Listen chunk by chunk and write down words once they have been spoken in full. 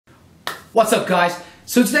What's up guys?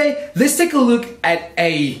 So today let's take a look at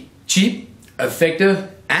a cheap, effective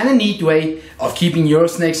and a neat way of keeping your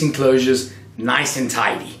snake's enclosures nice and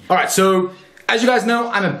tidy. Alright, so as you guys know,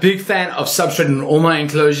 I'm a big fan of substrate in all my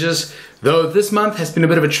enclosures. Though this month has been a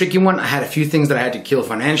bit of a tricky one. I had a few things that I had to kill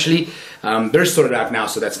financially. They're sorted out now,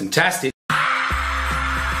 so that's fantastic.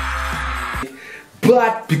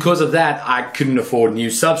 But because of that, I couldn't afford new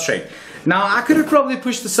substrate. Now, I could have probably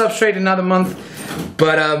pushed the substrate another month,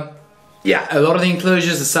 but yeah, a lot of the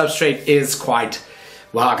enclosures, the substrate is quite,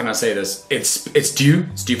 well, how can I say this? It's due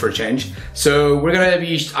for a change. So I'm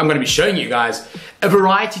gonna be showing you guys a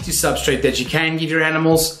variety to substrate that you can give your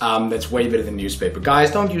animals. That's way better than newspaper.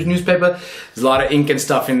 Guys, don't use newspaper. There's a lot of ink and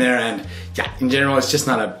stuff in there, and yeah, in general, it's just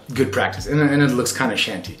not a good practice, and it looks kind of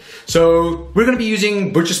shanty. So we're gonna be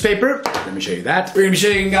using butcher's paper. Let me show you that. We're gonna be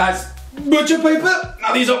showing you guys butcher paper.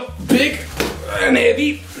 Now these are big and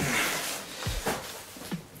heavy.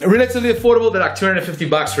 Relatively affordable. They're like 250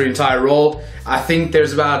 bucks for the entire roll. I think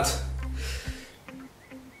there's about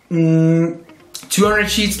 200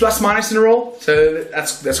 sheets plus minus in a roll. So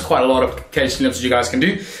that's quite a lot of case cleanups that you guys can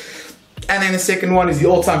do. And then the second one is the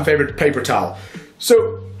all-time favorite, paper towel.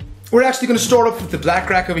 So we're actually going to start off with the black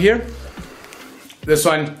rack over here. This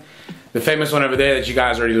one, the famous one over there that you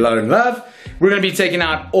guys already love and love. We're going to be taking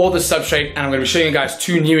out all the substrate, and I'm going to be showing you guys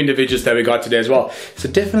two new individuals that we got today as well. So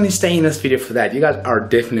definitely stay in this video for that. You guys are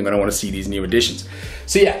definitely going to want to see these new additions.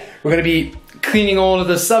 So yeah, we're going to be cleaning all of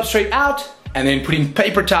the substrate out and then putting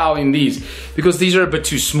paper towel in these because these are a bit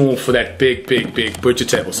too small for that big butcher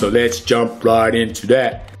table. So let's jump right into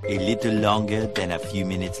that. A little longer than a few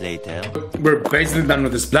minutes later. We're basically done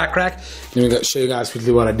with this black rack. Let me show you guys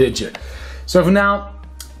quickly what I did here. So for now,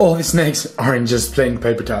 all the snakes are in just plain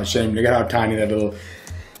paper towel. Shame, look at how tiny that little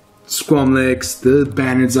squam legs. The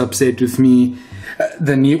bandit's upset with me.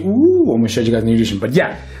 The new, I'm gonna show you guys the new addition. But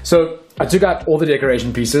yeah, so I took out all the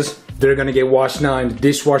decoration pieces. They're gonna get washed now in the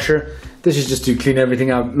dishwasher. This is just to clean everything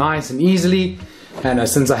up nice and easily. And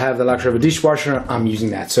since I have the luxury of a dishwasher, I'm using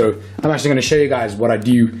that. So I'm actually gonna show you guys what I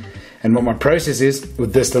do and what my process is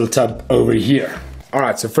with this little tub over here. All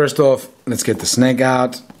right, so first off, let's get the snake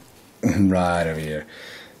out. Right over here.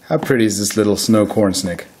 How pretty is this little snow corn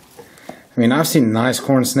snake? I mean, I've seen nice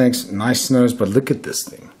corn snakes, nice snows, but look at this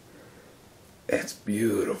thing. It's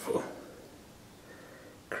beautiful.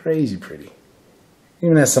 Crazy pretty.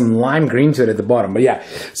 Even has some lime green to it at the bottom, but yeah.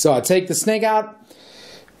 So I take the snake out,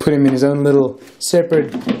 put him in his own little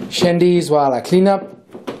separate shandies while I clean up.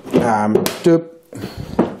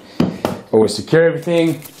 Always secure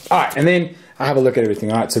everything. All right, and then I have a look at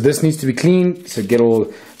everything. All right, so this needs to be cleaned, so get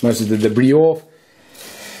most of the debris off.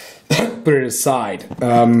 Put it aside.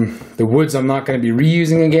 The woods I'm not going to be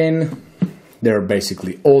reusing again. They're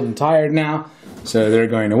basically old and tired now, so they're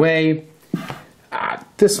going away.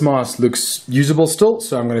 This moss looks usable still,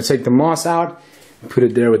 so I'm going to take the moss out and put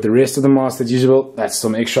it there with the rest of the moss that's usable. That's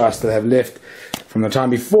some extra I still have left from the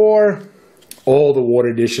time before. All the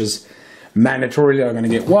water dishes mandatorily are going to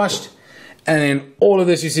get washed. And then all of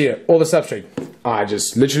this you see here, all the substrate, I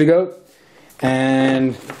just literally go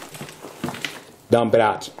and dump it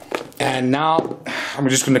out. And now I'm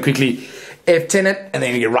just going to quickly F10 it and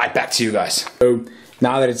then get right back to you guys. So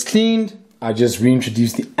now that it's cleaned, I just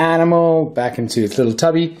reintroduce the animal back into its little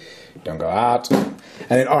tubby. Don't go out. And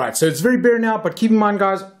then, all right, so it's very bare now, but keep in mind,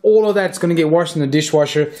 guys, all of that's going to get washed in the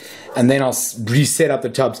dishwasher, and then I'll reset up the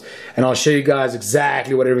tubs, and I'll show you guys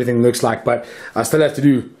exactly what everything looks like. But I still have to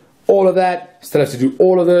do all of that, still have to do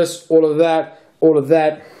all of this, all of that, all of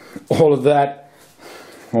that, all of that,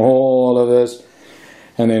 all of this,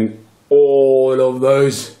 and then all of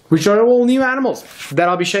those, which are all new animals that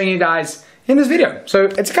I'll be showing you guys in this video. So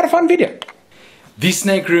it's a kind of fun video. This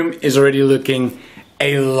snake room is already looking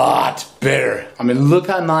a lot better. I mean, look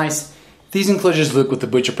how nice these enclosures look with the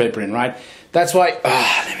butcher paper in, right? That's why,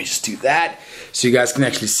 let me just do that so you guys can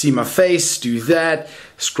actually see my face. Do that,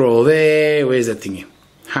 scroll there. Where's that thingy?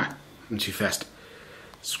 Ha, I'm too fast.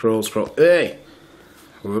 Scroll, hey.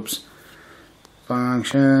 Whoops.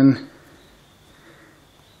 Function.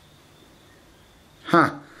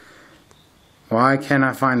 Huh. Why can't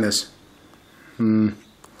I find this?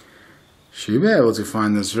 Should be able to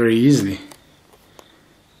find this very easily.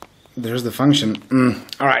 There's the function.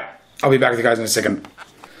 Alright, I'll be back with you guys in a second.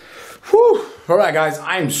 Whew. Alright guys,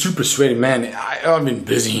 I'm super sweaty, man. I've been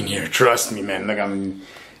busy in here, trust me, man. Look, I mean,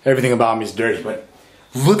 everything about me is dirty, but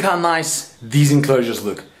look how nice these enclosures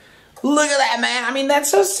look. Look at that, man. I mean, that's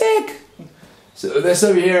so sick. So this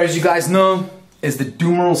over here, as you guys know, is the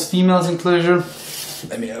Doomeral's females enclosure.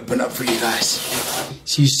 Let me open up for you guys.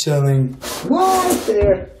 She's chilling right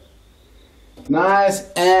there. Nice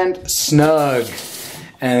and snug.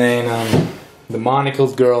 And then the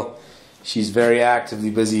monocled girl. She's very actively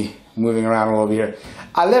busy moving around all over here.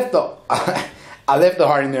 I left the I left the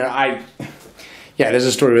heart in there. Yeah, there's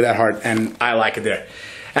a story with that heart, and I like it there.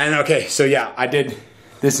 And okay, so yeah, I did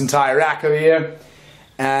this entire rack over here,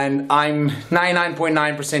 and I'm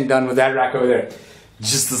 99.9% done with that rack over there.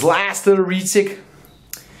 Just this last little retick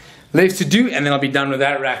left to do, and then I'll be done with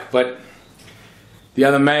that rack. But the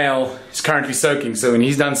other male is currently soaking, so when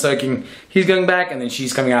he's done soaking, he's going back, and then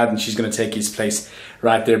she's coming out, and she's going to take his place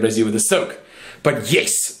right there, busy with the soak. But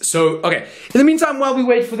yes, so okay. In the meantime, while we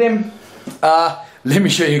wait for them, let me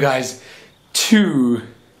show you guys two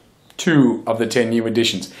of the 10 new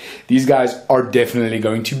additions. These guys are definitely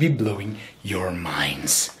going to be blowing your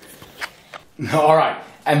minds. Alright,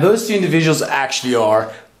 and those two individuals actually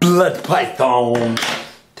are blood pythons.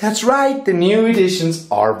 That's right, the new additions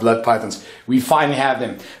are blood pythons. We finally have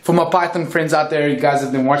them. For my python friends out there, you guys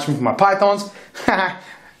have been watching me for my pythons.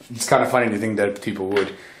 It's kind of funny to think that people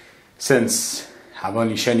would, since I've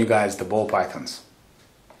only shown you guys the ball pythons.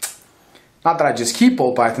 Not that I just keep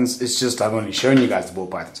ball pythons, it's just I've only shown you guys the ball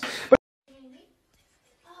pythons. But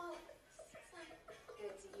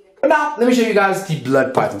now, let me show you guys the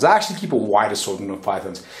blood pythons. I actually keep a wide assortment of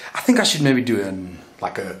pythons. I think I should maybe do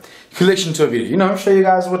like a collection tour video, you know, show you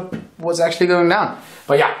guys what's actually going down.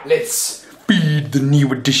 But yeah, let's feed the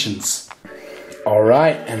new additions.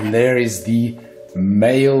 Alright, and there is the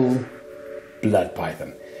male blood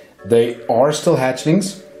python. They are still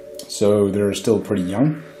hatchlings, so they're still pretty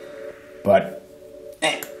young. But,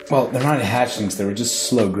 well, they're not hatchlings, they were just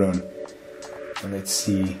slow grown. And let's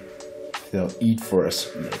see if they'll eat for us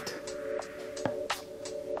yet.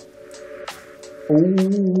 Oh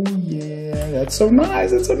yeah, that's so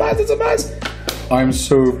nice, that's so nice, that's so nice. I'm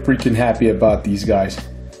so freaking happy about these guys.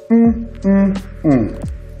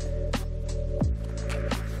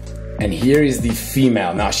 And here is the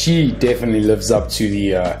female. Now she definitely lives up to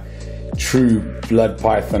the true blood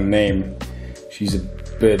python name. She's a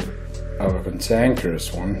bit of a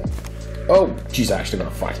cantankerous one. Oh, she's actually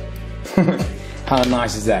gonna fight. How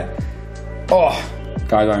nice is that? Oh,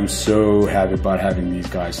 guys, I'm so happy about having these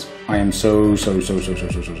guys. I am so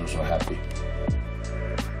happy.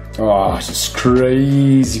 Oh, just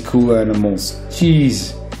crazy cool animals.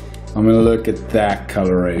 Jeez. I'm gonna look at that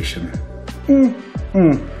coloration.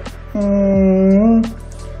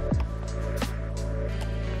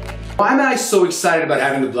 Why am I so excited about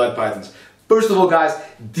having the blood pythons? First of all, guys,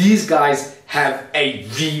 these guys have a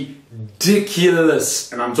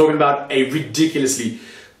ridiculous, and I'm talking about a ridiculously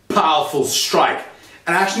powerful strike.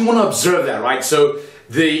 And I actually want to observe that, right? So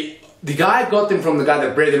the guy got them from the guy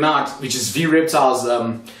that bred them out, which is REPTILES.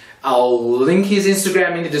 I'll link his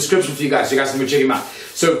Instagram in the description for you guys, so you guys can go check him out.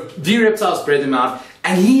 So REPTILES bred them out,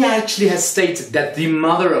 and he actually has stated that the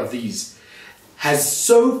mother of these has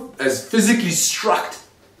physically struck.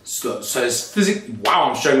 Wow,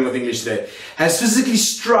 I'm struggling with English today. Has physically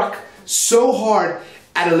struck so hard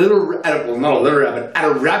at a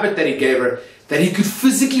rabbit that he gave her, that he could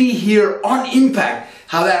physically hear on impact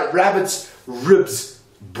how that rabbit's ribs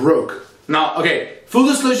broke. Now, okay, full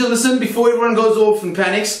disclosure, listen, before everyone goes off and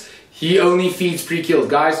panics, he only feeds pre-killed,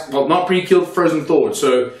 guys. Well, not pre-killed, frozen thawed.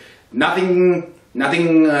 So nothing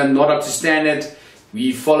not up to standard.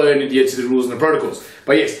 We follow and adhere to the rules and the protocols.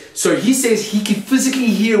 But yes, so he says he could physically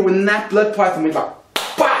hear when that blood python went like,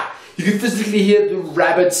 bah! You could physically hear the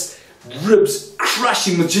rabbit's ribs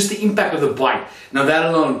crushing with just the impact of the bite. Now that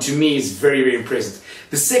alone, to me, is very, very impressive.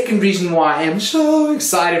 The second reason why I am so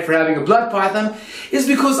excited for having a blood python is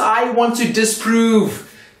because I want to disprove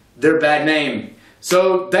their bad name.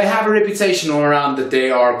 So they have a reputation all around that they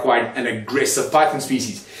are quite an aggressive python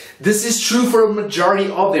species. This is true for a majority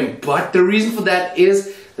of them, but the reason for that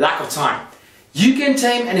is lack of time. You can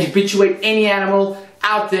tame and habituate any animal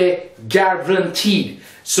out there, guaranteed.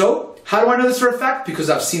 So, how do I know this for a fact? Because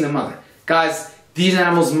I've seen the mother. Guys, these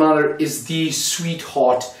animals' mother is the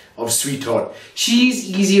sweetheart of sweetheart. She's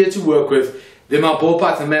easier to work with than my ball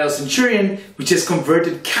python male centurion, which has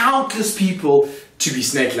converted countless people to be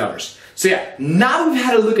snake lovers. So yeah, now that we've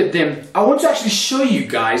had a look at them, I want to actually show you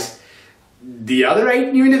guys the other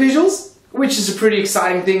 8 new individuals, which is a pretty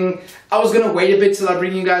exciting thing. I was gonna wait a bit till I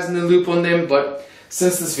bring you guys in the loop on them, but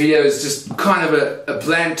since this video is just kind of a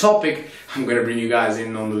planned topic, I'm gonna bring you guys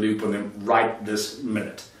in on the loop on them right this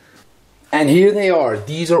minute. And here they are.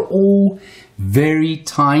 These are all very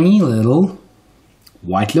tiny little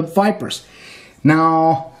white-lipped vipers.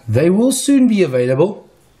 Now, they will soon be available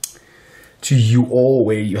to you all.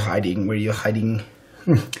 Where are you hiding? Where are you hiding?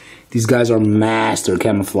 These guys are master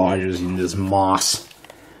camouflagers in this moss.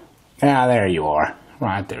 Ah, there you are.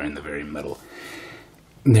 Right there in the very middle.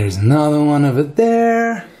 There's another one over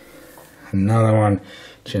there. Another one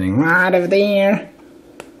chilling right over there.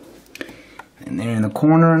 And there in the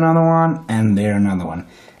corner, another one. And there, another one.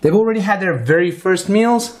 They've already had their very first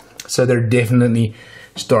meals, so they're definitely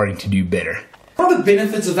starting to do better. What are the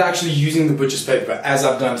benefits of actually using the butcher's paper as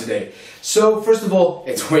I've done today? So first of all,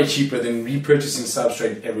 it's way cheaper than repurchasing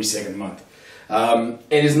substrate every second month.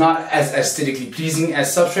 It is not as aesthetically pleasing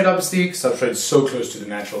as substrate, obviously. Substrate is so close to the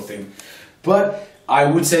natural thing. But I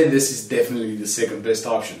would say this is definitely the second best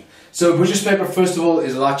option. So butcher's paper, first of all,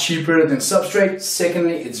 is a lot cheaper than substrate.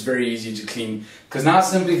 Secondly, it's very easy to clean. Because now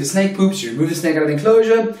simply the snake poops, you remove the snake out of the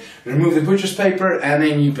enclosure, remove the butcher's paper, and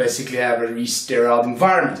then you basically have a re-sterile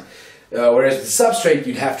environment. Whereas with substrate,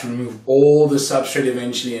 you'd have to remove all the substrate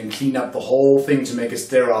eventually and clean up the whole thing to make it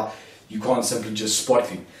sterile. You can't simply just spot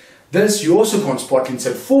clean. This, you also can't spot clean,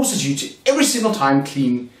 so it forces you to every single time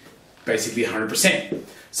clean basically 100%.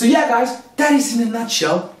 So yeah guys, that is in a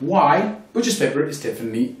nutshell why butcher's paper is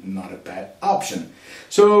definitely not a bad option.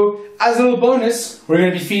 So as a little bonus, we're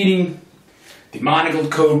going to be feeding the manacled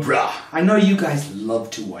cobra. I know you guys love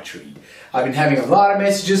to watch her eat. I've been having a lot of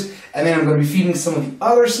messages, and then I'm going to be feeding some of the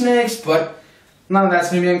other snakes, but none of that's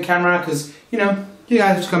going to be on camera because, you know, you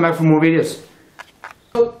guys have to come back for more videos.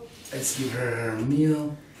 So let's give her her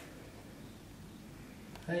meal.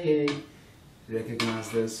 Hey, recognize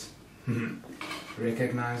this.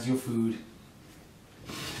 Recognize your food.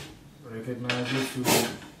 Recognize your food.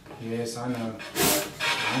 Yes, I know.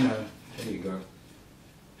 I know. There you go.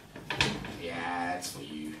 Yeah, that's for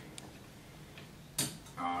you.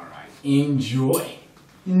 Alright. Enjoy.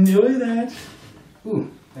 Enjoy that.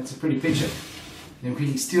 Ooh, that's a pretty picture. Then we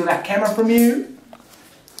can steal that camera from you.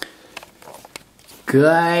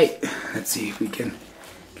 Good. Let's see if we can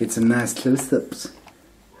get some nice close-ups.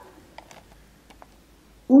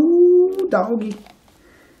 Ooh, doggy.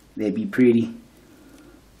 That'd be pretty.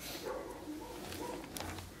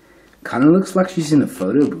 Kinda looks like she's in a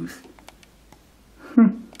photo booth.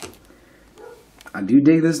 I do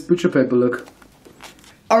dig this butcher paper look.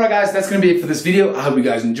 Alright guys, that's going to be it for this video. I hope you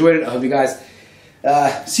guys enjoyed it. I hope you guys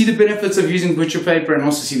see the benefits of using butcher paper and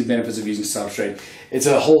also see the benefits of using substrate. It's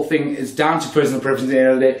a whole thing. It's down to personal preference at the end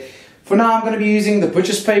of the day. For now, I'm going to be using the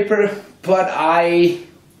butcher's paper, but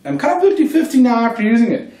I'm kind of 50-50 now after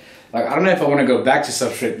using it. Like, I don't know if I want to go back to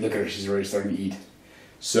substrate. Look at her, she's already starting to eat.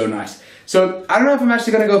 So nice. So, I don't know if I'm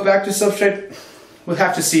actually going to go back to substrate. We'll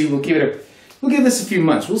have to see. We'll give this a few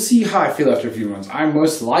months. We'll see how I feel after a few months. I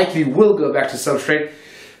most likely will go back to substrate.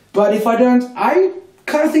 But if I don't, I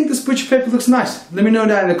kind of think this butcher paper looks nice. Let me know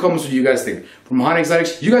down in the comments what you guys think. From Ohana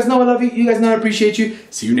Exotics, you guys know I love you. You guys know I appreciate you.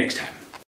 See you next time.